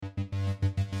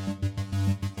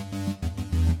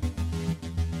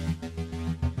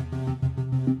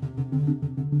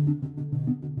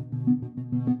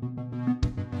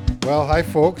Well, hi,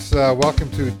 folks.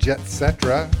 Welcome to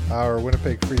Jetcetera, our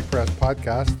Winnipeg Free Press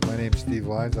podcast. My name's Steve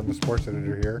Lyons. I'm the sports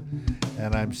editor here,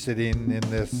 and I'm sitting in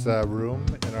this room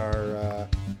in our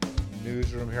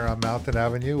newsroom here on Mountain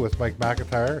Avenue with Mike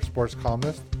McIntyre, sports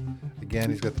columnist.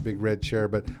 Again, he's got the big red chair,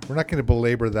 but we're not going to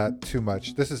belabor that too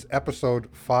much. This is episode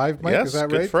 5, Mike, yes, is that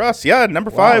good right? for us. Yeah,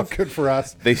 number Wow, 5. good for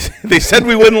us. They said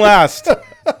we wouldn't last.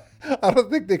 I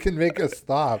don't think they can make us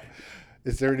stop.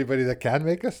 Is there anybody that can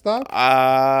make us stop?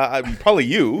 Probably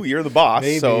you. You're the boss.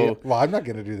 Maybe. So. Well, I'm not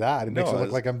going to do that. It makes it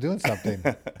look like I'm doing something.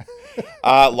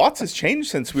 Lots has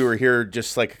changed since we were here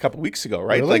just like a couple weeks ago,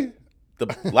 right? Really? Like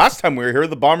the last time we were here,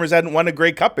 the Bombers hadn't won a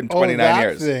Grey Cup in 29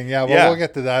 years. Thing. Yeah, well, we'll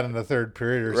get to that in the third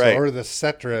period or so, Right. or the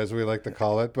Cetra, as we like to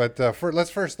call it. But let's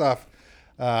first off,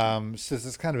 since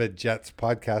it's kind of a Jets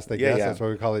podcast, I guess that's why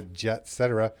we call it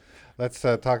Jetcetera. Let's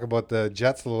talk about the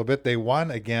Jets a little bit. They won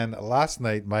again last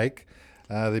night, Mike.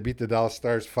 They beat the Dallas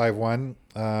Stars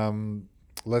 5-1.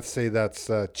 Let's say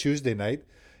that's Tuesday night,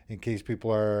 in case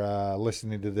people are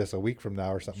listening to this a week from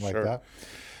now or something like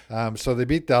that. So they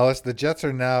beat Dallas. The Jets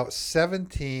are now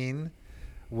 17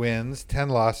 wins, 10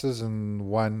 losses, and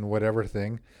 1 whatever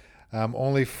thing.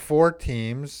 Only 4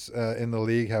 teams in the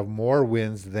league have more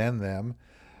wins than them.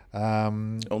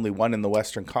 Only 1 in the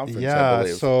Western Conference, yeah, I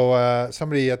believe. So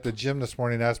somebody at the gym this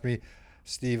morning asked me,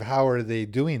 Steve, how are they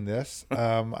doing this?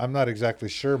 I'm not exactly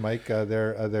sure, Mike.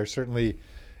 They're certainly,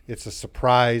 it's a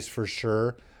surprise for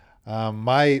sure.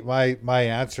 My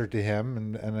answer to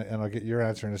him, and I'll get your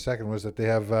answer in a second, was that they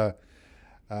have a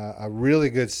really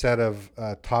good set of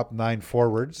top 9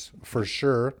 forwards for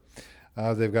sure.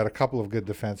 They've got a couple of good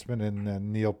defensemen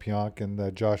in Neil Pionk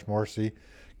and Josh Morrissey.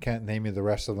 Can't name you the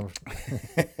rest of them.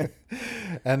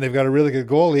 And they've got a really good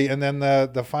goalie. And then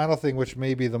the final thing, which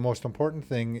may be the most important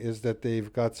thing, is that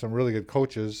they've got some really good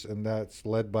coaches, and that's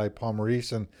led by Paul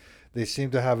Maurice. And they seem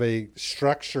to have a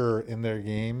structure in their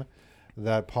game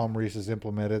that Paul Maurice has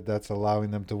implemented that's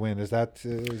allowing them to win. Is that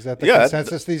the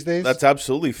consensus these days? That's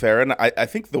absolutely fair. And I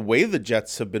think the way the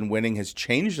Jets have been winning has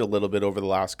changed a little bit over the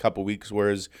last couple of weeks,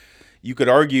 whereas you could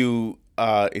argue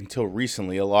until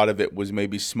recently, a lot of it was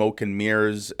maybe smoke and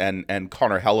mirrors and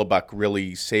Connor Hellebuck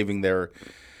really saving their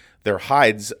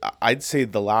hides. I'd say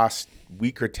the last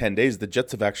week or 10 days, the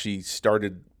Jets have actually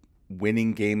started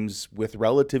winning games with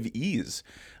relative ease.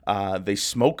 They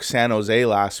smoked San Jose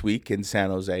last week in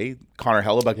San Jose. Connor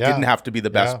Hellebuck didn't have to be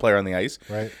the best player on the ice.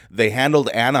 Right. They handled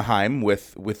Anaheim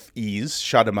with ease,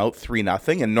 shut him out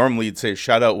 3-0. And normally you'd say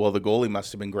shutout, well, the goalie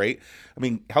must have been great. I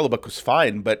mean, Hellebuck was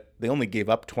fine, but they only gave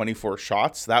up 24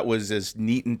 shots. That was as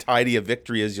neat and tidy a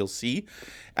victory as you'll see.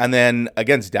 And then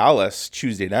against Dallas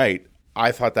Tuesday night,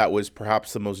 I thought that was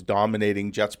perhaps the most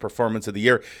dominating Jets performance of the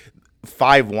year.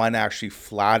 5-1 actually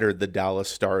flattered the Dallas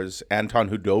Stars. Anton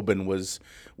Hudobin was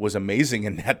amazing,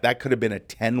 and that could have been a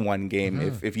 10-1 game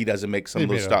if he doesn't make some of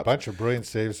those stops. A bunch of brilliant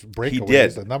saves, breakaways. He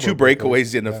did. A number 2 of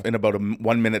breakaways in about a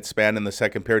 1-minute span in the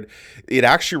second period. It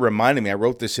actually reminded me, I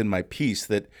wrote this in my piece,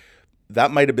 that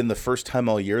might have been the first time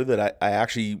all year that I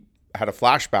actually had a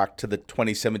flashback to the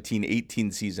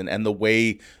 2017-18 season and the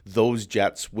way those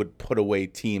Jets would put away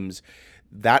teams.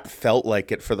 That felt like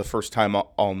it for the first time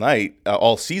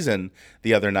all season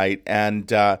the other night. And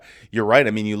you're right.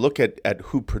 I mean, you look at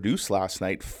who produced last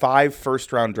night. 5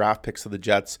 first-round draft picks of the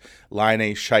Jets: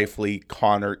 Laine, Scheifele,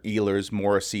 Connor, Ehlers,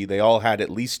 Morrissey. They all had at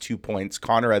least 2 points.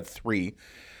 Connor had 3.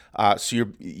 So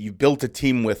you built a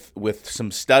team with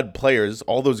some stud players.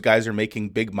 All those guys are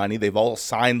making big money. They've all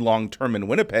signed long-term in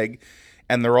Winnipeg,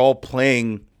 and they're all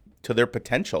playing to their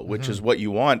potential, which is what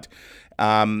you want.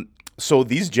 So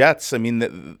these Jets, I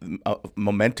mean,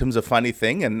 momentum's a funny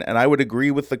thing, and I would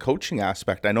agree with the coaching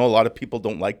aspect. I know a lot of people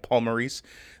don't like Paul Maurice.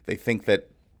 They think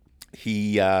that he's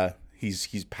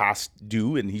past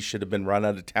due and he should have been run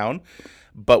out of town.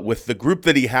 But with the group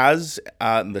that he has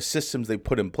and the systems they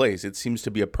put in place, it seems to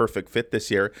be a perfect fit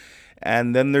this year.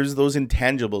 And then there's those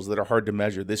intangibles that are hard to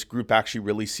measure. This group actually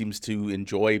really seems to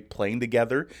enjoy playing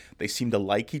together. They seem to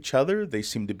like each other. They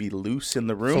seem to be loose in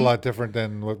the room. It's a lot different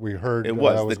than what we heard. It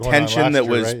was. The tension that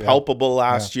was palpable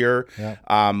last year.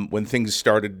 Yeah. When things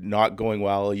started not going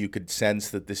well, you could sense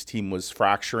that this team was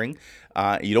fracturing.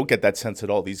 You don't get that sense at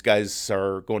all. These guys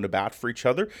are going to bat for each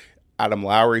other. Adam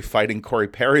Lowry fighting Corey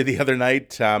Perry the other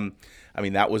night. I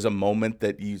mean, that was a moment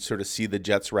that you sort of see the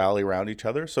Jets rally around each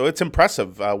other. So it's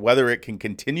impressive. Whether it can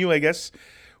continue, I guess,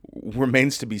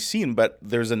 remains to be seen. But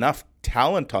there's enough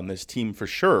talent on this team for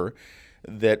sure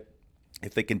that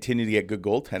if they continue to get good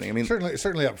goaltending. I mean,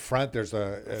 certainly up front, there's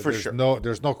sure.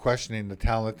 there's no questioning the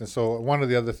talent. And so one of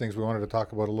the other things we wanted to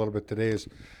talk about a little bit today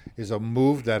is a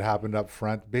move that happened up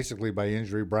front, basically by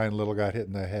injury. Brian Little got hit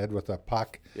in the head with a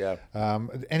puck. Yeah.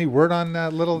 Any word on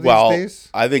Little these well, days?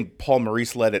 I think Paul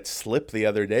Maurice let it slip the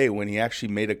other day when he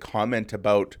actually made a comment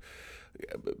about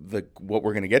what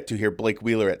we're going to get to here, Blake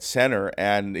Wheeler at center,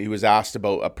 and he was asked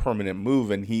about a permanent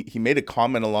move, and he made a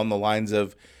comment along the lines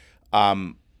of,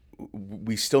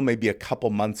 we still may be a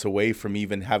couple months away from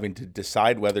even having to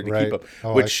decide whether to keep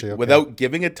him, which without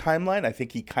giving a timeline, I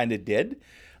think he kind of did.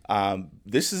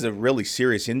 This is a really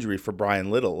serious injury for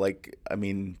Brian Little. Like, I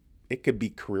mean, it could be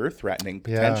career-threatening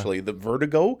potentially. Yeah. The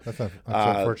vertigo. That's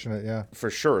unfortunate, yeah. For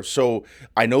sure. So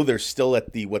I know they're still at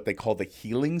what they call the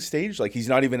healing stage. Like, he's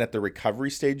not even at the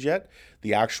recovery stage yet.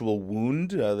 The actual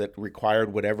wound that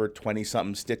required whatever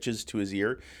 20-something stitches to his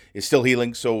ear is still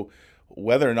healing. So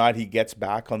whether or not he gets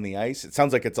back on the ice, it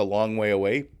sounds like it's a long way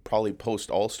away, probably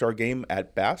post-All-Star game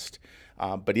at best.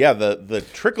 But yeah, the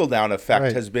trickle-down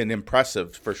effect has been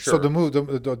impressive for sure. So the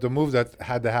move that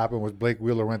had to happen was Blake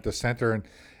Wheeler went to center,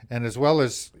 and as well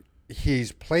as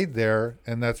he's played there,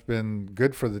 and that's been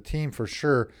good for the team for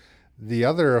sure. The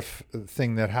other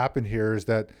thing that happened here is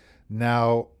that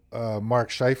now Mark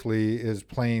Scheifele is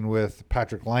playing with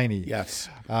Patrick Laine. Yes.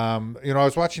 I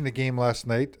was watching the game last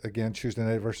night, again, Tuesday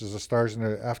night versus the Stars,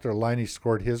 and after Laine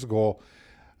scored his goal,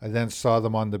 I then saw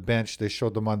them on the bench. They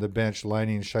showed them on the bench, Laine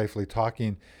and Scheifele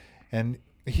talking. And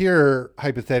here,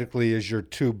 hypothetically, is your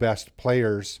two best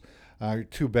players, your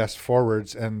two best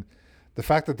forwards. And the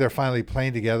fact that they're finally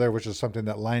playing together, which is something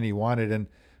that Laine wanted and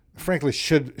frankly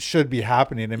should be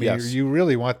happening. I mean, you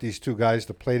really want these two guys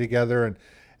to play together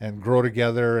and grow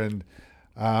together. And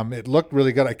it looked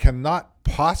really good. I cannot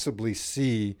possibly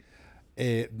see,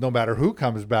 no matter who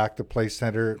comes back to play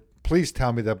center, please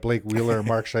tell me that Blake Wheeler and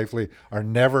Mark Scheifele are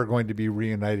never going to be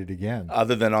reunited again.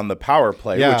 Other than on the power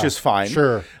play, which is fine.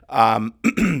 Sure.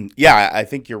 Yeah, I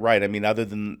think you're right. I mean, other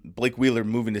than Blake Wheeler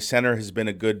moving to center has been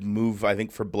a good move, I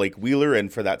think, for Blake Wheeler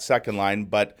and for that second line.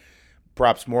 But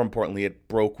perhaps more importantly, it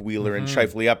broke Wheeler and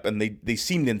Scheifele up, and they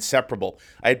seemed inseparable.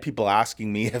 I had people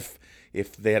asking me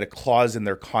if they had a clause in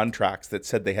their contracts that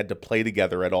said they had to play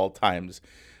together at all times.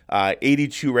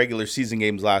 82 regular season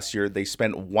games last year. They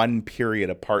spent one period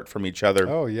apart from each other.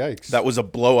 Oh, yikes. That was a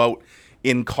blowout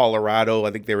in Colorado.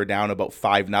 I think they were down about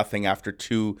 5-0 after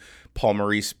two. Paul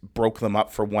Maurice broke them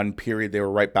up for one period. They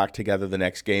were right back together the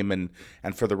next game and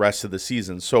for the rest of the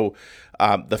season. So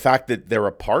the fact that they're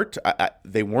apart,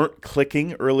 they weren't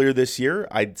clicking earlier this year.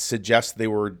 I'd suggest they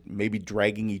were maybe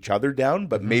dragging each other down,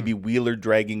 but maybe Wheeler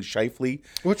dragging Scheifele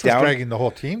Which down. was dragging the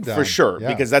whole team down. For sure,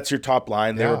 because that's your top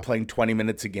line. They were playing 20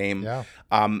 minutes a game. Yeah.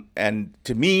 And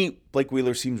to me, Blake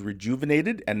Wheeler seems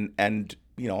rejuvenated and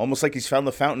almost like he's found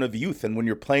the fountain of youth. And when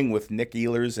you're playing with Nick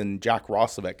Ehlers and Jack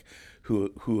Roslovic,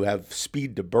 who have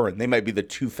speed to burn, they might be the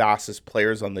two fastest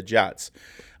players on the Jets.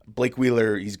 Blake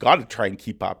Wheeler, he's got to try and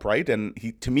keep up, right? And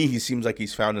to me, he seems like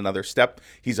he's found another step.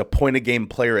 He's a point-a-game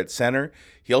player at center.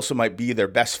 He also might be their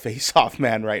best face-off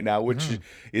man right now, which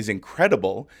is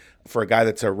incredible for a guy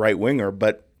that's a right winger.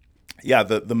 But yeah,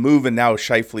 the move and now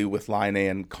Scheifele with Laine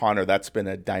and Connor, that's been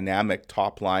a dynamic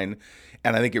top line.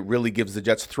 And I think it really gives the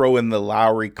Jets, throw in the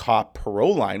Lowry, Kopp,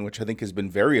 Perreault line, which I think has been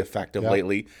very effective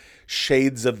lately.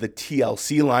 Shades of the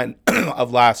TLC line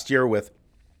of last year with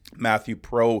Matthew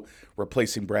Perreault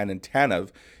replacing Brandon Tanev.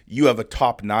 You have a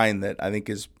top nine that I think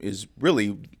is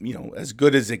really, as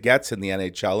good as it gets in the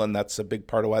NHL, and that's a big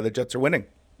part of why the Jets are winning.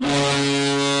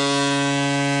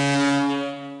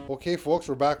 Okay, folks,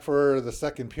 we're back for the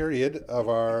second period of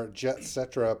our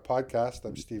Jetcetera podcast.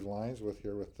 I'm Steve Lyons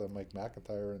here with Mike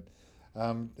McIntyre.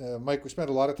 And Mike, we spent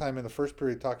a lot of time in the first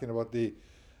period talking about the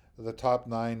top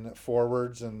nine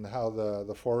forwards and how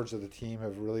the forwards of the team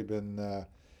have really been,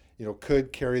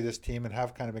 could carry this team and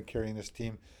have kind of been carrying this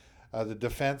team. The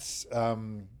defense,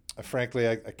 frankly,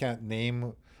 I can't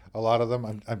name a lot of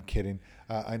them. I'm kidding.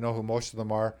 I know who most of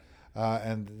them are,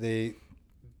 and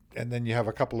then you have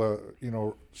a couple of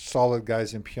solid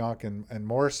guys in Pionk and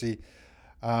Morrissey.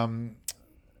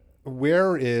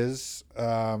 Where is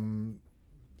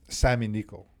Sami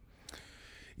Niku?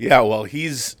 Yeah, well,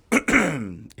 he's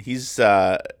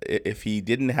if he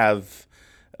didn't have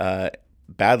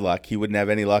bad luck, he wouldn't have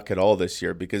any luck at all this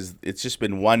year, because it's just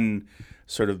been one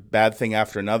sort of bad thing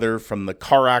after another, from the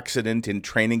car accident in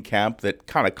training camp that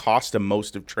kind of cost him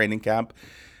most of training camp.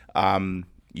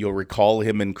 You'll recall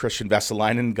him and Christian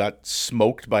Vesalainen got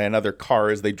smoked by another car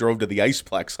as they drove to the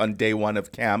Iceplex on day one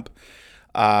of camp.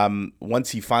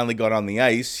 Once he finally got on the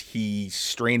ice, he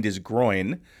strained his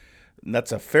groin. And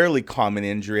that's a fairly common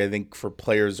injury, I think, for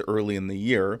players early in the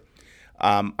year.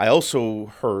 I also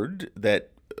heard that,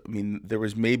 there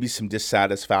was maybe some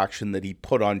dissatisfaction that he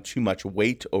put on too much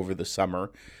weight over the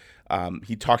summer.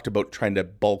 He talked about trying to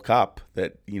bulk up,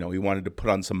 that, he wanted to put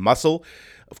on some muscle.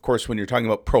 Of course, when you're talking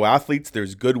about pro athletes,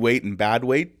 there's good weight and bad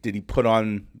weight. Did he put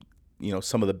on,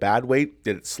 some of the bad weight?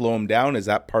 Did it slow him down? Is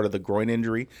that part of the groin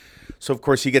injury? So, of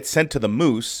course, he gets sent to the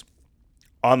Moose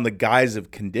on the guise of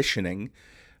conditioning.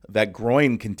 That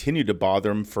groin continued to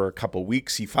bother him for a couple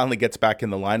weeks. He finally gets back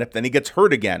in the lineup. Then he gets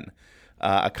hurt again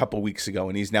a couple weeks ago,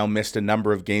 and he's now missed a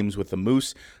number of games with the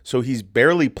Moose. So he's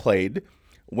barely played.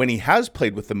 When he has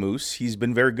played with the Moose, he's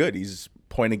been very good. He's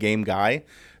a point-a-game guy.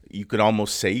 You could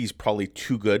almost say he's probably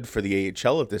too good for the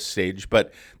AHL at this stage,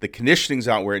 but the conditioning's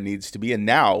not where it needs to be. And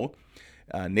now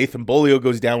Nathan Beaulieu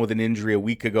goes down with an injury a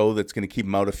week ago that's going to keep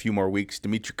him out a few more weeks.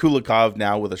 Dmitry Kulikov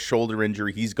now with a shoulder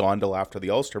injury. He's gone till after the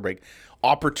All-Star break.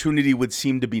 Opportunity would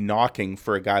seem to be knocking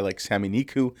for a guy like Sami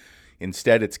Niku.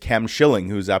 Instead, it's Cam Schilling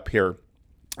who's up here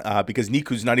because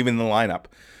Niku's not even in the lineup.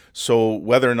 So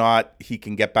whether or not he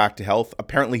can get back to health,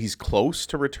 apparently he's close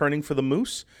to returning for the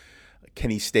Moose. Can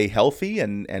he stay healthy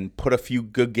and put a few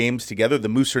good games together? The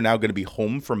Moose are now going to be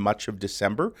home for much of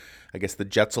December. I guess the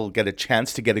Jets will get a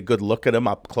chance to get a good look at him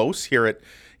up close here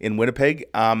in Winnipeg.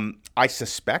 I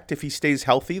suspect if he stays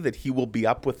healthy that he will be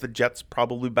up with the Jets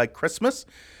probably by Christmas.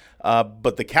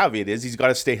 But the caveat is he's got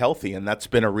to stay healthy, and that's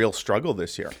been a real struggle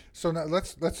this year. So now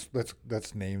let's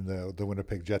name the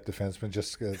Winnipeg Jet defenseman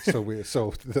just so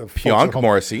the Pionk,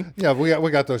 Morrissey. Yeah, we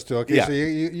got those two. Okay, Yeah. so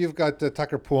you've got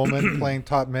Tucker Poolman playing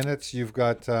top minutes. You've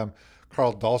got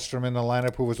Carl Dahlstrom in the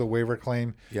lineup, who was a waiver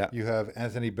claim. Yeah. You have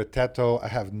Anthony Betteto. I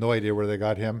have no idea where they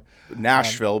got him.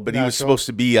 Nashville, but he was supposed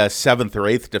to be a 7th or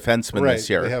 8th defenseman this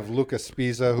year. They have Lucas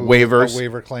Spiza, who Waivers. was a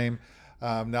waiver claim.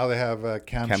 Now they have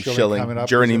Cam Schilling coming up.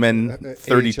 Journeyman,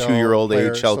 32-year-old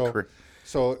AHL career.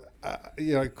 So,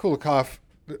 Kulikov,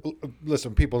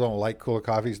 listen, people don't like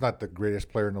Kulikov. He's not the greatest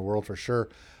player in the world for sure,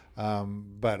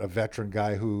 but a veteran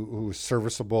guy who's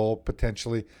serviceable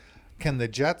potentially. Can the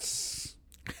Jets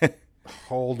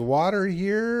hold water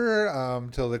here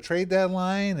till the trade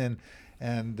deadline?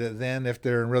 And then if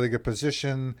they're in really good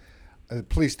position,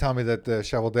 please tell me that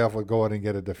Cheveldayoff would go out and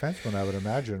get a defenseman, I would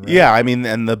imagine. Right? Yeah,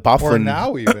 and the Bufflin. Or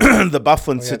now even. The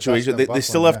Bufflin situation, they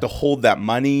still have to hold that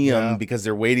money Yeah. because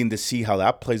they're waiting to see how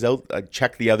that plays out. I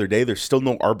checked the other day. There's still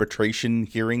no arbitration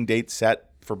hearing date set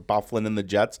for Bufflin and the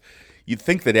Jets. You'd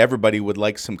think that everybody would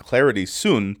like some clarity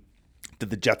soon. Did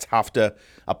the Jets have to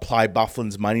apply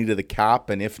Bufflin's money to the cap?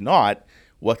 And if not,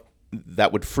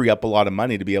 that would free up a lot of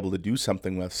money to be able to do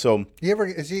something with. So, what do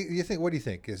you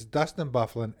think? Is Dustin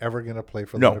Bufflin ever going to play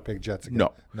for the Winnipeg Jets again?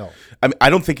 No. I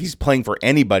don't think he's playing for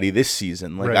anybody this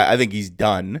season. Right. I think he's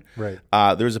done. Right.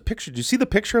 There was a picture. Did you see the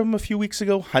picture of him a few weeks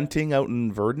ago hunting out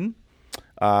in Verdun?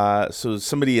 So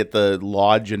somebody at the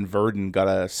lodge in Verdun got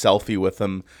a selfie with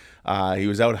him. He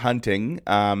was out hunting.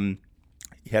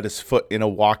 He had his foot in a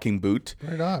walking boot.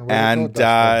 Right on.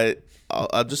 And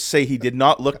I'll just say he did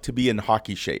not look to be in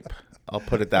hockey shape. I'll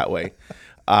put it that way.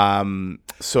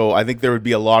 So I think there would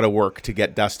be a lot of work to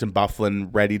get Dustin Bufflin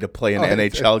ready to play an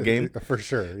NHL game. For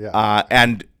sure, yeah.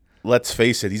 And let's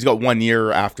face it, he's got 1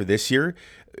 year after this year.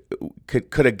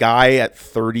 Could a guy at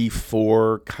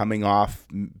 34 coming off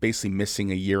basically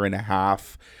missing a year and a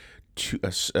half,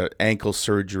 ankle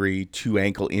surgery, 2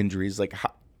 ankle injuries,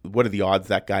 what are the odds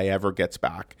that guy ever gets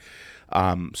back?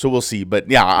 So we'll see. But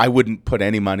yeah, I wouldn't put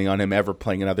any money on him ever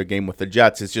playing another game with the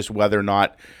Jets. It's just whether or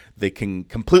not they can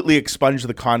completely expunge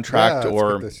the contract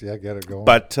get it going.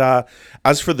 But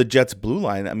as for the Jets' blue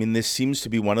line, this seems to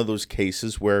be one of those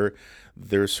cases where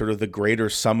they're sort of the greater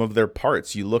sum of their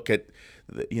parts. You look at,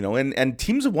 and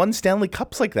teams have won Stanley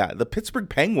Cups like that. The Pittsburgh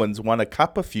Penguins won a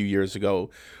cup a few years ago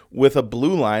with a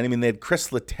blue line. They had Chris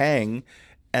Letang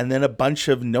and then a bunch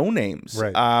of no-names.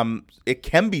 Right. It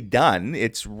can be done.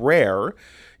 It's rare,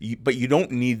 but you don't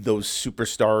need those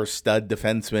superstar stud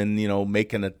defensemen,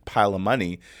 making a pile of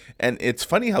money. And it's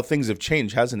funny how things have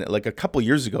changed, hasn't it? Like a couple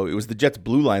years ago, it was the Jets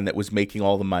blue line that was making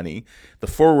all the money. The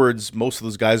forwards, most of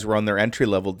those guys were on their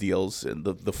entry-level deals. And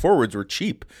the forwards were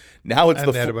cheap. Now it's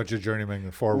they had a bunch of journeymen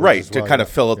forwards. Right, as well, to kind of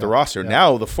fill out the roster. Yeah.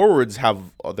 Now the forwards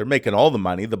they're making all the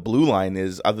money. The blue line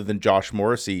is, other than Josh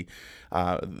Morrissey,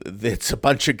 it's a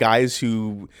bunch of guys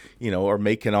who, are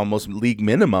making almost league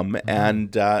minimum,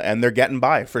 and they're getting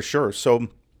by for sure. So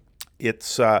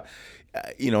it's,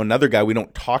 another guy we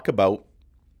don't talk about.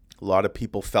 A lot of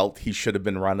people felt he should have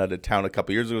been run out of town a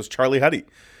couple years ago was Charlie Huddy.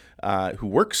 who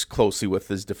works closely with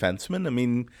his defenseman. I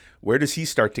mean, where does he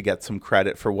start to get some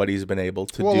credit for what he's been able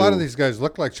to do? Well, a lot of these guys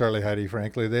look like Charlie Huddy,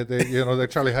 frankly. That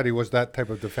Charlie Huddy was that type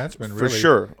of defenseman, really. For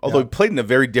sure. Although he played in a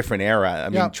very different era. I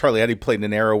mean, Charlie Huddy played in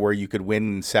an era where you could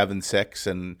win 7-6,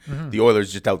 and the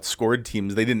Oilers just outscored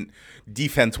teams.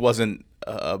 Defense wasn't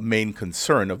a main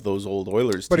concern of those old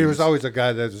Oilers teams. But he was always a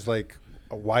guy that was like,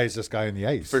 why is this guy on the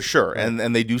ice? For sure. Right.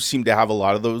 And they do seem to have a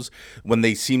lot of those. When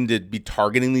they seem to be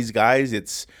targeting these guys,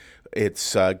 it's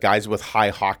guys with high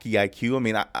hockey IQ. I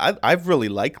mean, I've really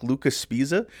liked Lucas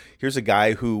Spiza. Here's a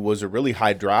guy who was a really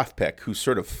high draft pick who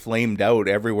sort of flamed out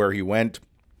everywhere he went,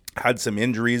 had some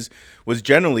injuries, was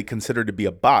generally considered to be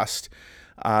a bust.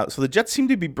 So the Jets seem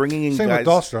to be bringing in guys. Same with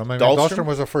Dahlstrom. I mean, Dahlstrom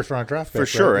was a first-round draft pick. For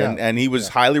sure, right? and he was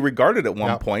highly regarded at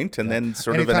one point, and then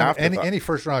sort of an afterthought. Any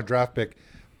first-round draft pick,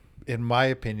 in my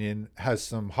opinion, has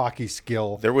some hockey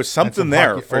skill. There was something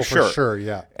there, for sure. For sure,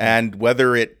 yeah. And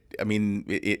whether it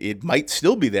might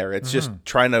still be there. It's just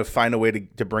trying to find a way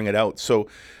to bring it out. So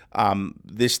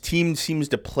this team seems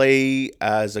to play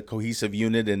as a cohesive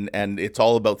unit, and it's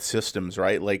all about systems,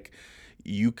 right? Like,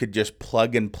 you could just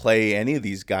plug and play any of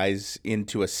these guys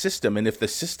into a system, and if the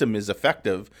system is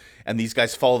effective and these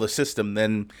guys follow the system,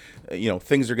 then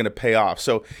things are going to pay off.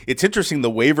 So it's interesting, the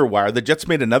waiver wire. The Jets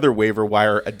made another waiver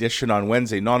wire addition on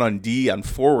Wednesday, not on D, on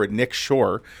forward, Nick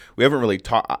Shore. We haven't really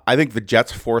talked. I think the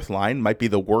Jets' fourth line might be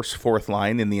the worst fourth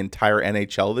line in the entire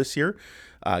NHL this year.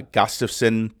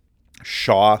 Gustafsson,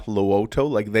 Shaw, Luoto,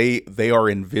 like they are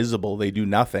invisible. They do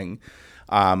nothing.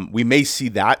 We may see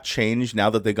that change now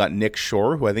that they got Nick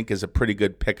Shore, who I think is a pretty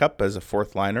good pickup as a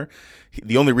fourth liner.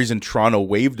 The only reason Toronto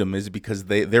waived him is because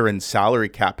they're in salary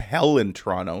cap hell in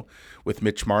Toronto with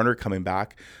Mitch Marner coming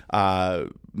back.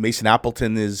 Mason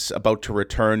Appleton is about to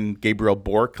return. Gabriel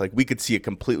Bourque. Like, we could see a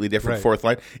completely different fourth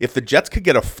line. If the Jets could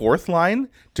get a fourth line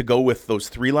to go with those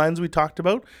three lines we talked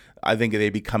about, I think they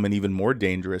become an even more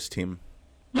dangerous team.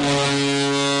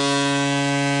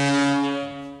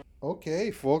 Okay,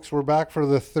 folks, we're back for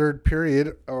the third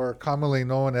period, or commonly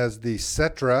known as the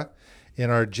Jetcetera, in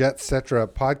our Jetcetera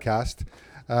podcast.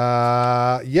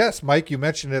 Yes, Mike, you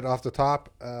mentioned it off the top.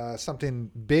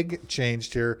 Something big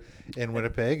changed here in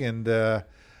Winnipeg, and the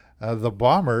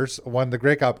Bombers won the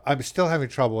Grey Cup. I'm still having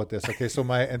trouble with this. Okay, so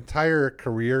my entire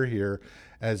career here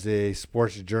as a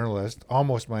sports journalist,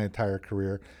 almost my entire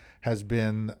career, has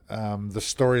been the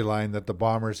storyline that the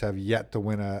Bombers have yet to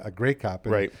win a Grey Cup.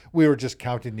 And we were just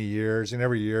counting the years, and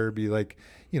every year it'd be like,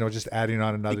 just adding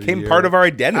on another year. It became part of our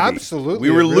identity. Absolutely.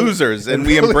 We were losers, and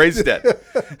we embraced it.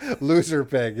 Loser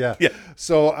peg, yeah.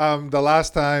 So the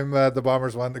last time the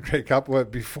Bombers won the Grey Cup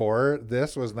before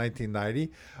this was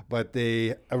 1990, but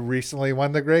they recently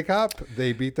won the Grey Cup.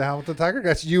 They beat the Hamilton Tiger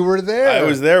Cats. You were there. I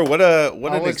was there. What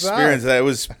an experience! It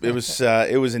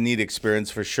was a neat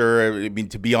experience for sure. I mean,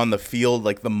 to be on the field,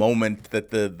 like the moment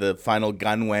that the final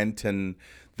gun went and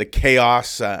the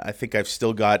chaos. I think I've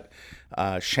still got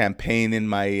champagne in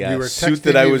my suit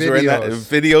that I was wearing.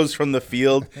 Videos from the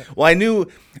field. Well, I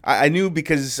knew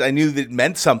because I knew that it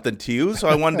meant something to you, so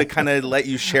I wanted to kind of let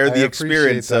you share the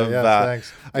experience that. of.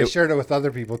 Thanks. I shared it with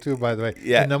other people too, by the way.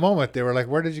 Yeah. In the moment, they were like,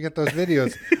 "Where did you get those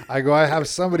videos?" I go, "I have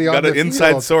somebody on got the an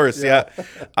inside field." source. Yeah.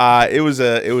 It was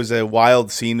a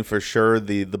wild scene for sure.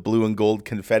 The blue and gold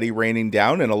confetti raining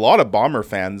down, and a lot of Bomber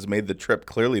fans made the trip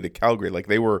clearly to Calgary. Like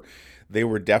they were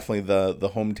definitely the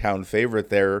hometown favorite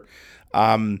there.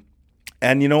 And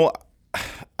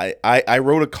I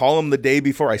wrote a column the day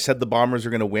before. I said the Bombers are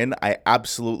going to win. I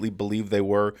absolutely believe they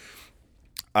were.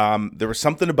 There was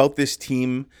something about this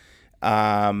team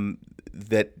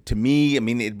that, to me, I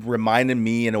mean, it reminded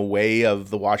me in a way of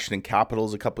the Washington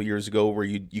Capitals a couple years ago, where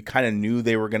you kind of knew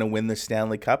they were going to win the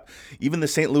Stanley Cup. Even the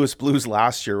St. Louis Blues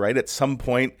last year, right? At some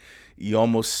point, you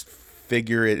almost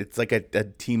figure it's like a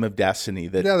team of destiny.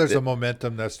 There's a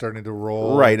momentum that's starting to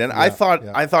roll. Right, and I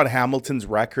thought Hamilton's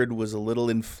record was a little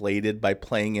inflated by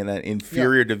playing in an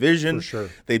inferior division. For sure.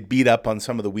 They beat up on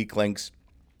some of the weak links.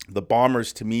 The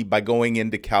Bombers, to me, by going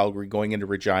into Calgary, going into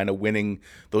Regina, winning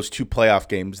those two playoff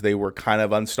games, they were kind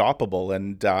of unstoppable.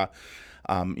 And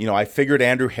I figured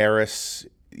Andrew Harris,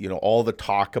 all the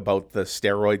talk about the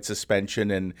steroid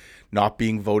suspension and not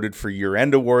being voted for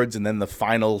year-end awards, and then the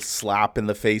final slap in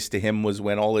the face to him was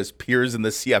when all his peers in the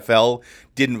CFL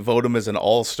didn't vote him as an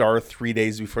all-star 3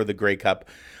 days before the Grey Cup.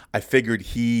 I figured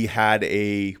he had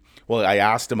I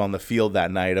asked him on the field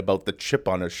that night about the chip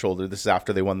on his shoulder. This is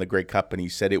after they won the Grey Cup, and he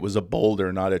said it was a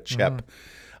boulder, not a chip.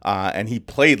 And he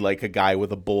played like a guy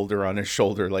with a boulder on his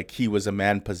shoulder, like he was a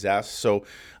man possessed. So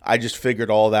I just figured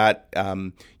all that.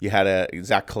 You had a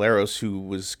Zach Caleros who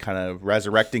was kind of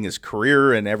resurrecting his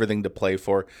career and everything to play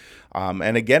for.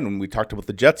 And again, when we talked about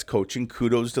the Jets coaching,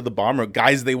 kudos to the Bomber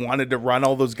guys. They wanted to run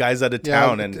all those guys out of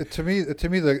town. And to me,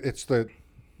 it's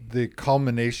the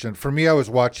culmination. For me, I was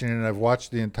watching, and I've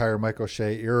watched the entire Mike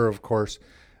O'Shea era, of course.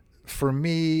 For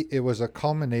me, it was a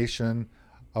culmination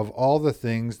of all the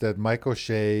things that Mike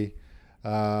O'Shea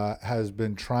has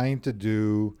been trying to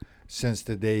do since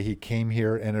the day he came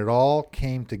here, and it all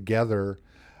came together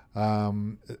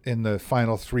in the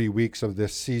final 3 weeks of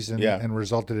this season and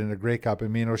resulted in a Grey Cup. I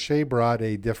mean, O'Shea brought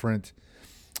a different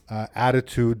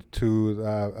attitude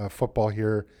to football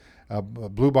here,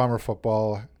 Blue Bomber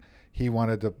football. He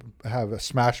wanted to have a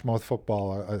smash mouth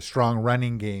football, a strong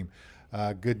running game,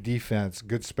 good defense,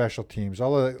 good special teams,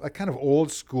 all of that, like kind of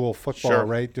old school football,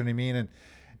 right? Do you know what I mean?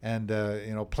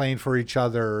 And playing for each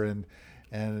other and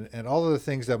all of the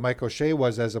things that Mike O'Shea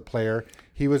was as a player,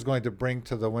 he was going to bring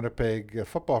to the Winnipeg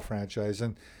football franchise.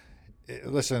 And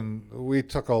listen, we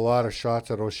took a lot of shots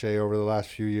at O'Shea over the last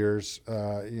few years,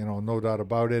 no doubt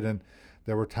about it. And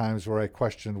there were times where I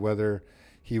questioned whether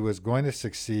he was going to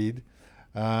succeed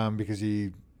because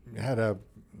he had a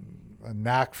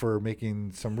knack for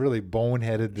making some really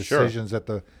boneheaded decisions at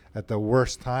the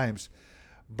worst times.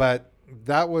 But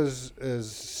that was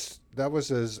as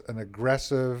an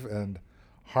aggressive and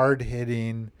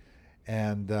hard-hitting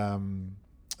and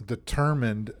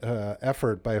determined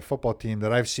effort by a football team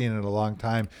that I've seen in a long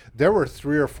time. There were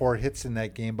 3 or 4 hits in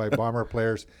that game by Bomber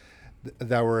players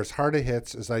that were as hard a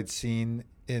hits as I'd seen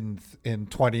in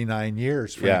 29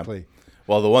 years, frankly. Yeah.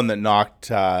 Well, the one that knocked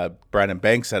Brandon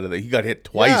Banks out of he got hit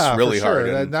twice really hard.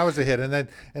 And that was a hit. And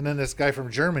then this guy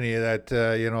from Germany, that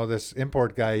this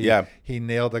import guy, he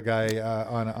nailed a guy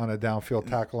on a downfield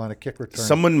tackle on a kick return.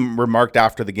 Someone remarked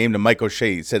after the game to Mike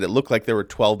O'Shea, he said it looked like there were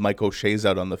 12 Mike O'Sheas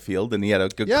out on the field, and he had a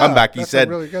good comeback. He said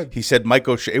really good. He said Mike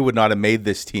O'Shea would not have made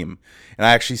this team. And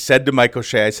I actually said to Mike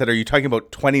O'Shea, I said, "Are you talking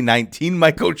about 2019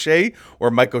 Mike O'Shea or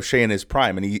Mike O'Shea in his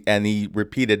prime?" And he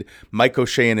repeated, Mike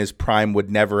O'Shea in his prime would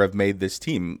never have made this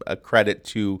team. A credit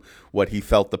to what he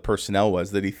felt the personnel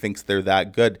was, that he thinks they're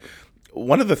that good.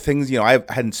 One of the things, I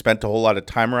hadn't spent a whole lot of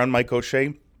time around Mike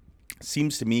O'Shea.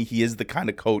 Seems to me he is the kind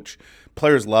of coach,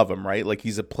 players love him, right? Like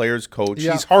he's a player's coach.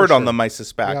 He's hard on them, I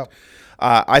suspect. Yeah.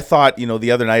 I thought,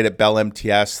 the other night at Bell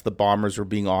MTS, the Bombers were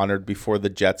being honored before the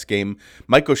Jets game.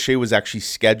 Mike O'Shea was actually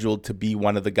scheduled to be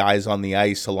one of the guys on the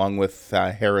ice along with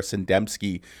Harris and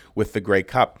Dembski with the Grey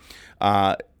Cup.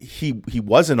 He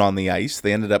wasn't on the ice.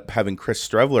 They ended up having Chris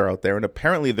Strevler out there, and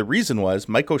apparently the reason was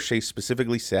Mike O'Shea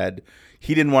specifically said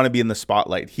he didn't want to be in the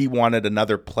spotlight. He wanted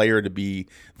another player to be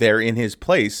there in his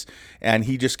place, and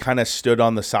he just kind of stood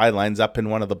on the sidelines up in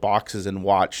one of the boxes and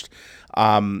watched,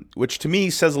 which to me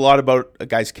says a lot about a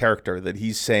guy's character, that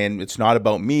he's saying it's not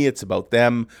about me, it's about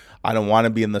them. I don't want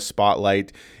to be in the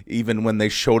spotlight. Even when they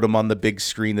showed him on the big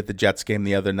screen at the Jets game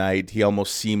the other night, he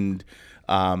almost seemed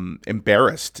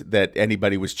embarrassed that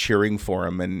anybody was cheering for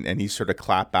him, and he sort of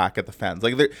clapped back at the fans.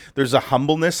 Like there's a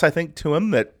humbleness, I think, to him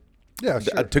that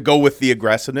to go with the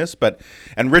aggressiveness.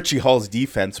 And Richie Hall's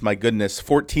defense, my goodness,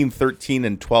 14, 13,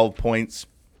 and 12 points.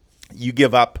 You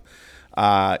give up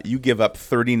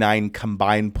 39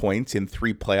 combined points in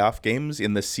 3 playoff games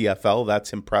in the CFL.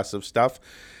 That's impressive stuff.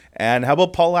 And how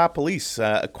about Paul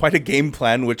LaPolice? Quite a game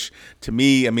plan, which to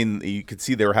me, you could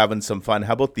see they were having some fun.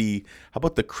 How about the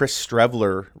Chris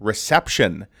Strevler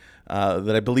reception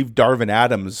that I believe Darvin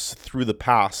Adams threw the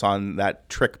pass on that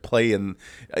trick play in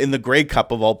the Grey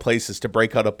Cup of all places to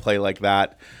break out a play like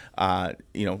that. A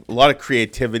lot of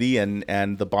creativity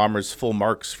and the Bombers full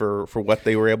marks for what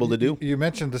they were able to do. You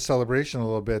mentioned the celebration a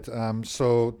little bit.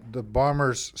 So the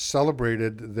Bombers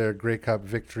celebrated their Grey Cup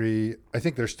victory. I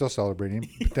think they're still celebrating.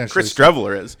 Potentially. Chris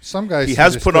Strevler is. Some guys. He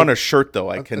has put on a shirt, though,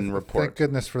 I can report. Thank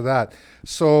goodness for that.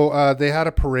 So they had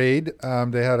a parade.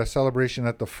 They had a celebration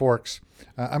at the Forks.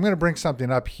 I'm going to bring something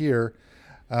up here.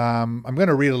 I'm going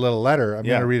to read a little letter. I'm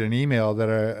going to read an email that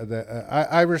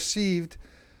I received.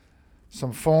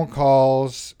 Some phone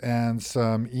calls and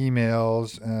some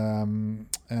emails,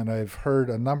 and I've heard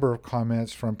a number of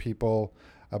comments from people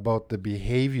about the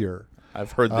behavior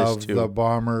I've heard this of the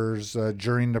Bombers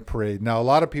during the parade. Now, a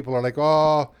lot of people are like,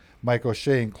 Mike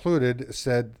O'Shea included,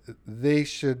 said they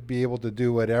should be able to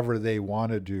do whatever they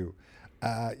want to do.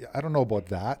 I don't know about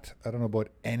that. I don't know about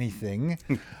anything.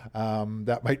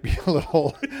 That might be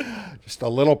just a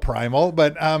little primal.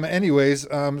 But anyways,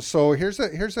 so here's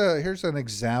an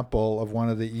example of one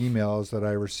of the emails that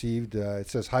I received.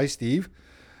 It says, "Hi, Steve.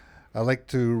 I like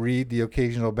to read the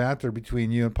occasional banter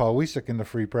between you and Paul Wiesek in the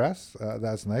Free Press.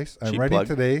 That's nice. I'm Cheap writing plug.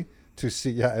 today to see.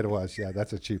 Yeah, it was. Yeah,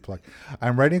 that's a cheap plug.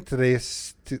 I'm writing today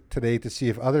to see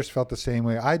if others felt the same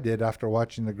way I did after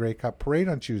watching the Grey Cup parade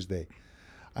on Tuesday.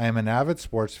 I am an avid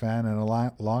sports fan and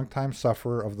a long-time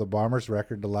sufferer of the Bombers'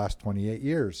 record the last 28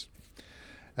 years.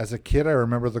 As a kid, I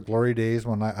remember the glory days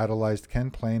when I idolized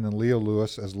Ken Payne and Leo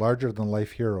Lewis as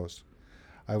larger-than-life heroes.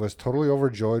 I was totally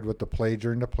overjoyed with the play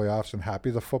during the playoffs and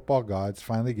happy the football gods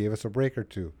finally gave us a break or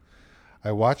two.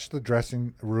 I watched the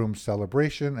dressing room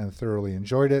celebration and thoroughly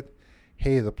enjoyed it.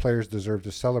 Hey, the players deserve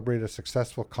to celebrate a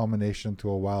successful culmination to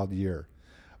a wild year.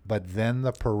 But then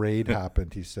the parade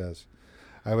happened, he says.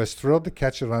 I was thrilled to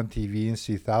catch it on TV and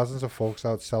see thousands of folks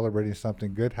out celebrating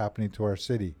something good happening to our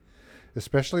city,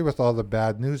 especially with all the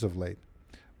bad news of late.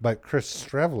 But Chris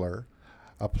Streveler,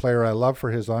 a player I love for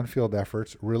his on-field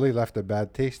efforts, really left a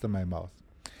bad taste in my mouth.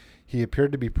 He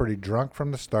appeared to be pretty drunk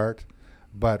from the start,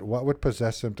 but what would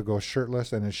possess him to go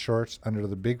shirtless and in shorts under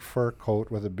the big fur coat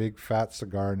with a big fat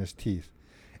cigar in his teeth?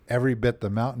 Every bit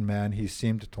the mountain man he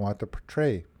seemed to want to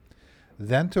portray.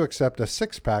 Then to accept a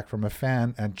six-pack from a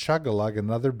fan and chug-a-lug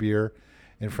another beer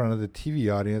in front of the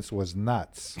TV audience was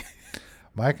nuts.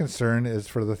 My concern is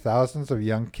for the thousands of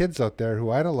young kids out there who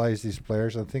idolize these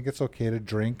players and think it's okay to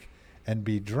drink and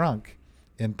be drunk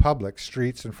in public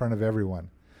streets in front of everyone.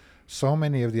 So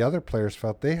many of the other players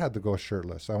felt they had to go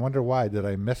shirtless. I wonder why. Did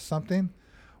I miss something?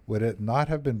 Would it not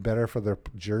have been better for their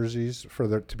jerseys,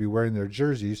 to be wearing their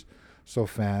jerseys so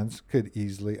fans could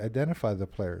easily identify the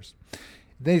players?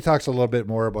 Then he talks a little bit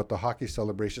more about the hockey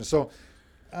celebration. So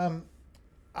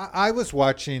I was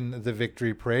watching the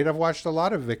victory parade. I've watched a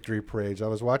lot of victory parades. I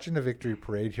was watching the victory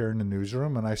parade here in the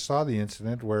newsroom, and I saw the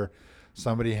incident where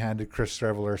somebody handed Chris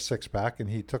Streveler a six-pack, and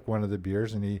he took one of the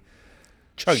beers, and he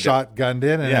shotgunned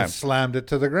in and slammed it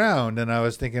to the ground. And I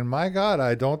was thinking, my God,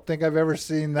 I don't think I've ever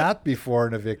seen that before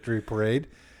in a victory parade.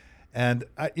 And,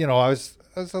 I was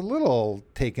a little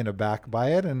taken aback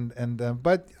by it.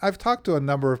 But I've talked to a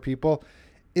number of people.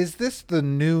 Is this the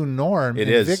new norm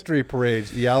in victory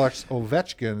parades? The Alex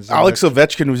Ovechkins. Alex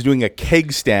Ovechkin was doing a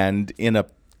keg stand in a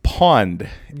pond.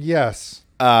 Yes.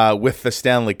 With the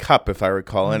Stanley Cup, if I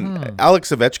recall. Mm-hmm. And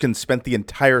Alex Ovechkin spent the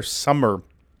entire summer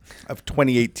of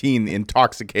 2018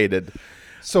 intoxicated.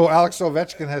 So Alex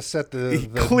Ovechkin has set the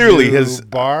clearly new his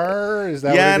bar. Is that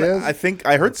what it is? I think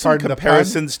I heard some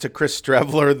comparisons to Chris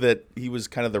Streveler that he was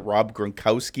kind of the Rob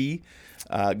Gronkowski.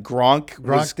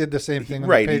 Gronk did the same thing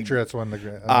when the Patriots won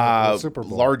the Super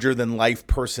Bowl. Larger than life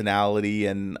personality,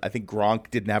 and I think Gronk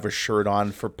didn't have a shirt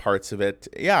on for parts of it.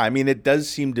 Yeah, I mean, it does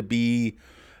seem to be.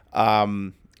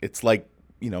 It's like,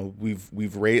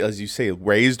 we've raised, as you say,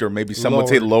 raised, or maybe some would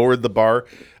say lowered the bar.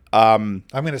 I'm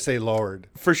going to say lowered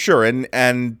for sure. And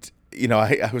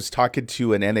I was talking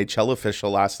to an NHL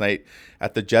official last night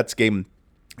at the Jets game.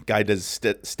 Guy does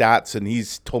stats, and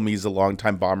he's told me he's a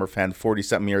longtime Bomber fan,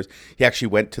 40-something years. He actually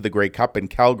went to the Grey Cup in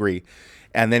Calgary,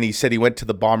 and then he said he went to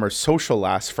the Bombers social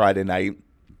last Friday night,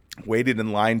 waited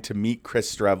in line to meet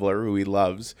Chris Streveler, who he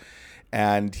loves.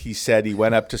 And he said he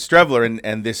went up to Streveler,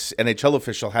 and this NHL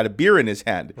official had a beer in his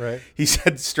hand. Right. He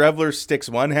said Streveler sticks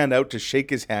one hand out to shake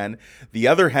his hand, the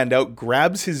other hand out,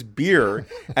 grabs his beer,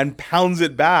 and pounds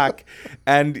it back.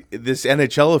 And this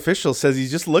NHL official says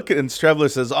he's just looking, and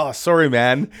Streveler says, "Oh, sorry,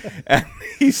 man." And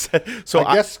he said, "So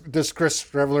I guess does Chris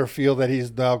Streveler feel that he's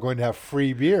now going to have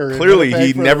free beer? Clearly,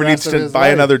 he never needs to buy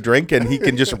another drink, and he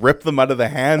can just rip them out of the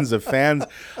hands of fans."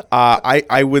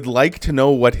 I would like to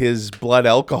know what his blood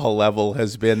alcohol level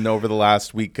has been over the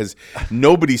last week, because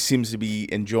nobody seems to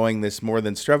be enjoying this more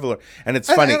than Streveler, and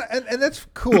it's funny. And that's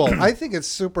cool. I think it's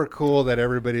super cool that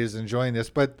everybody is enjoying this,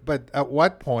 but at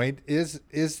what point is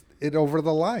it over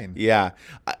the line? Yeah,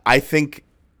 I think.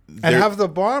 And have the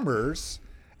Bombers,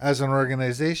 as an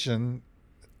organization,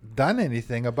 done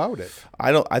anything about it?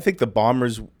 I think the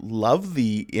Bombers love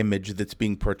the image that's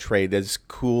being portrayed as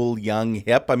cool, young,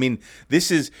 hip. I mean,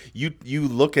 this is you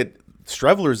look at.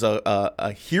 Streveler's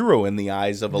a hero in the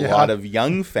eyes of a lot of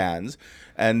young fans,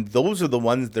 and those are the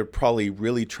ones they're probably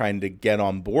really trying to get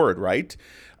on board, right?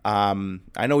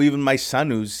 I know even my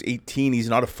son, who's 18, he's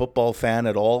not a football fan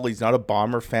at all. He's not a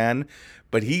Bomber fan,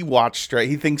 but he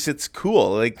he thinks it's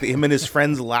cool. Like, him and his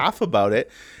friends laugh about it.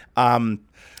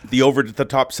 The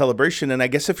over-the-top celebration, and I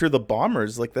guess if you're the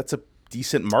Bombers, like, that's a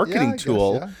decent marketing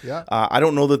tool. I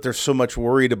don't know that they're so much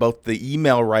worried about the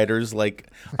email writers. Like,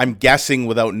 I'm guessing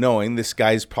without knowing, this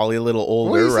guy's probably a little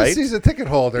older, he's right? A season ticket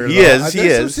holder. He is.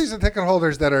 There's some season ticket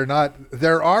holders that are not.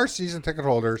 There are season ticket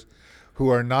holders who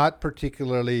are not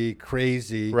particularly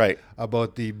crazy Right.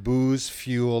 about the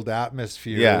booze-fueled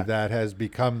atmosphere that has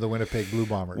become the Winnipeg Blue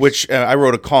Bombers. Which I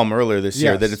wrote a column earlier this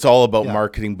year that it's all about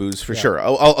marketing booze for sure.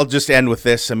 I'll just end with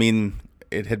this. I mean,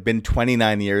 it had been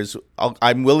 29 years.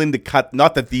 I'm willing to cut,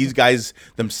 not that these guys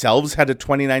themselves had a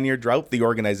 29-year drought, the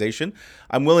organization.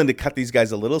 I'm willing to cut these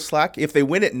guys a little slack. If they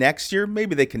win it next year,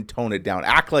 maybe they can tone it down.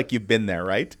 Act like you've been there,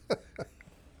 right?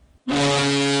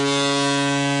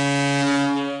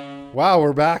 Wow,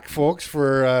 we're back, folks,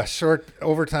 for a short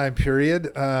overtime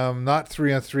period. Not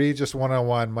 3-on-3, just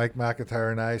 1-on-1, Mike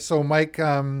McIntyre and I. So, Mike,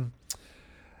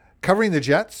 covering the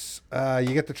Jets,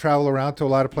 you get to travel around to a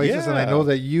lot of places, and I know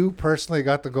that you personally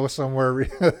got to go somewhere.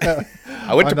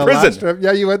 I went to prison.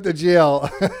 Yeah, you went to jail.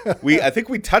 I think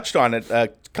we touched on it a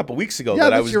couple weeks ago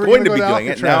that I was going to be doing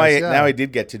it. Now I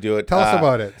did get to do it. Tell us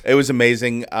about it. It was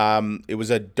amazing. It was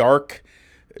a dark,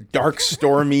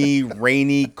 stormy,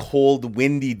 rainy, cold,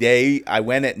 windy day. I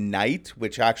went at night,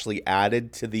 which actually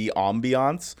added to the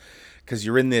ambiance because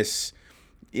you're in this.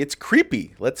 It's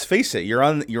creepy. Let's face it. You're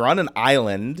on an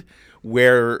island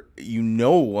where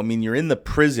you're in the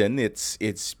prison.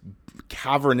 It's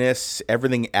cavernous.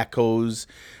 Everything echoes,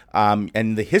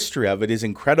 and the history of it is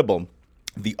incredible.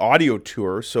 The audio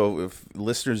tour. So if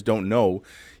listeners don't know,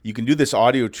 you can do this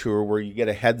audio tour where you get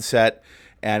a headset.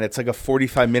 And it's like a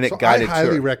 45-minute guided tour. I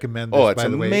highly recommend this, it's by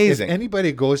the amazing. way. If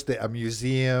anybody goes to a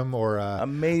museum or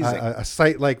a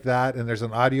site like that and there's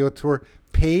an audio tour,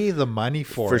 pay the money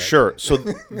for it. For sure. So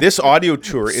this audio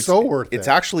tour, it's so worth it. It's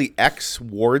actually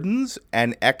ex-wardens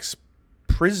and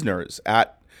ex-prisoners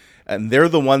and they're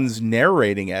the ones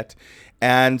narrating it.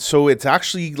 And so it's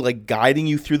actually like guiding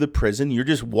you through the prison. You're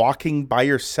just walking by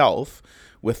yourself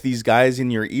with these guys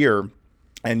in your ear.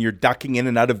 And you're ducking in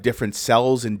and out of different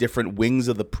cells and different wings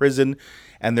of the prison.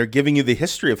 And they're giving you the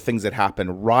history of things that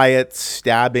happen. Riots,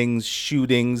 stabbings,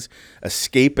 shootings,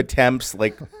 escape attempts.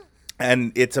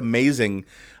 And it's amazing.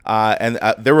 And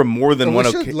there were more than one.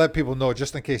 We should let people know,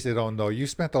 just in case they don't know, you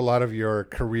spent a lot of your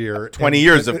career 20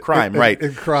 years of crime, right?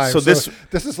 In crime. So this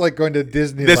is like going to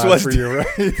Disneyland for you,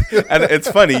 right? And it's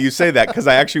funny you say that because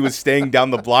I actually was staying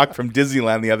down the block from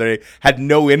Disneyland the other day. Had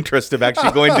no interest of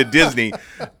actually going to Disney.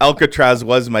 Alcatraz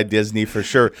was my Disney for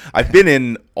sure. I've been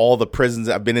in all the prisons.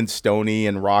 I've been in Stony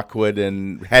and Rockwood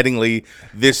and Headingley.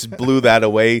 This blew that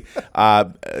away.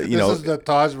 This is the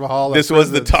Taj Mahal. This was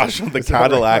the Taj Mahal, the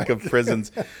Cadillac of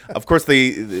prisons. Of course,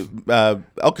 the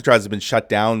Alcatraz has been shut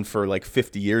down for like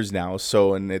 50 years now,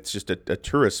 and it's just a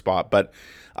tourist spot. But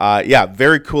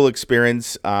very cool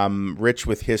experience, rich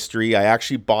with history. I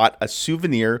actually bought a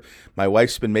souvenir. My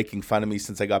wife's been making fun of me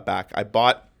since I got back.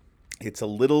 It's a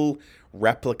little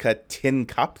replica tin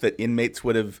cup that inmates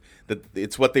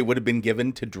it's what they would have been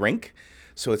given to drink.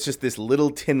 So it's just this little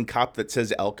tin cup that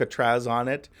says Alcatraz on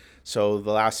it. So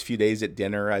the last few days at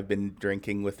dinner, I've been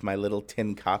drinking with my little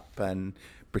tin cup and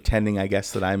pretending, I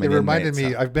guess, that I'm an inmate. It reminded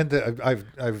me. I've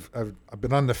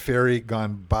been on the ferry,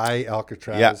 gone by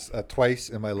Alcatraz twice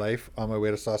in my life on my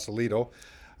way to Sausalito,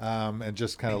 and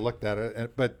just kind of looked at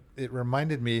it. But it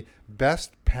reminded me,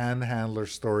 best panhandler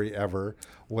story ever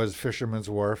was Fisherman's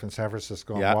Wharf in San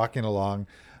Francisco. I'm walking along,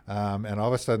 and all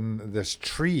of a sudden this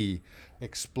tree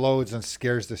explodes and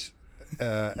scares this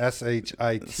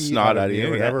shit snot out of you,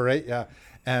 whatever, right? Yeah,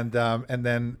 and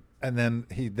then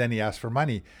he asked for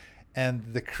money. And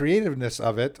the creativeness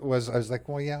of it was, I was like,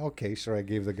 well, yeah, okay, sure. I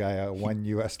gave the guy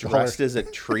 $1 Dressed as a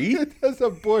tree? As a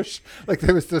bush. Like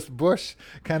there was this bush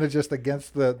kind of just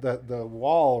against the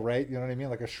wall, right? You know what I mean?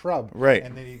 Like a shrub. Right.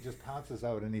 And then he just pounces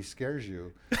out and he scares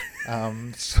you.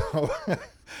 So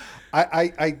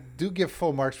I do give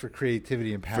full marks for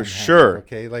creativity and panhandling. For sure.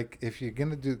 Okay, like if you're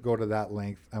gonna go to that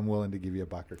length, I'm willing to give you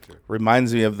 $1 or $2.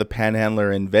 Reminds me of the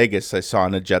panhandler in Vegas I saw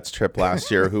on a Jets trip last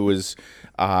year, who was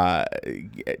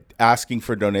asking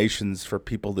for donations for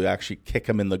people to actually kick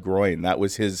him in the groin. That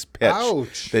was his pitch.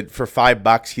 Ouch. That for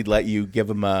 $5 he'd let you give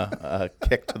him a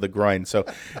kick to the groin. So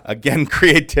again,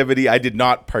 creativity. I did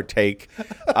not partake,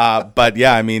 but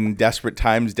yeah, I mean, desperate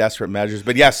times, desperate measures.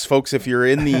 But yes, folks, if you're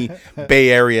in the Bay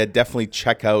Area, definitely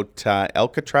check out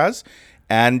Alcatraz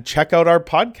and check out our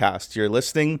podcast. You're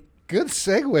listening. Good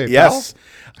segue, yes.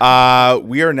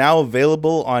 We are now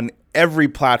available on every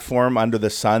platform under the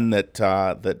sun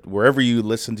that wherever you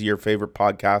listen to your favorite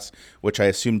podcasts, which I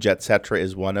assume Jetcetera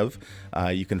is one of,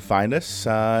 you can find us,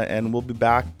 and we'll be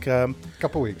back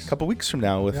couple weeks from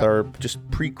now with our just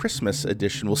pre-Christmas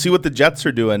edition. We'll see what the Jets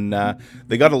are doing.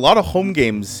 They got a lot of home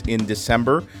games in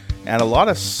December and a lot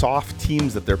of soft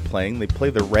teams that they're playing. They play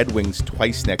the Red Wings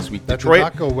twice next week. That Detroit did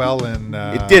not go well in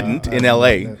it didn't in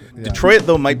LA. Detroit,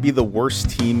 though, might be the worst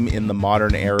team in the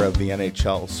modern era of the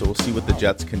NHL, so we'll see what the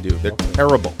Jets can do. They're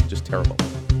terrible, just terrible.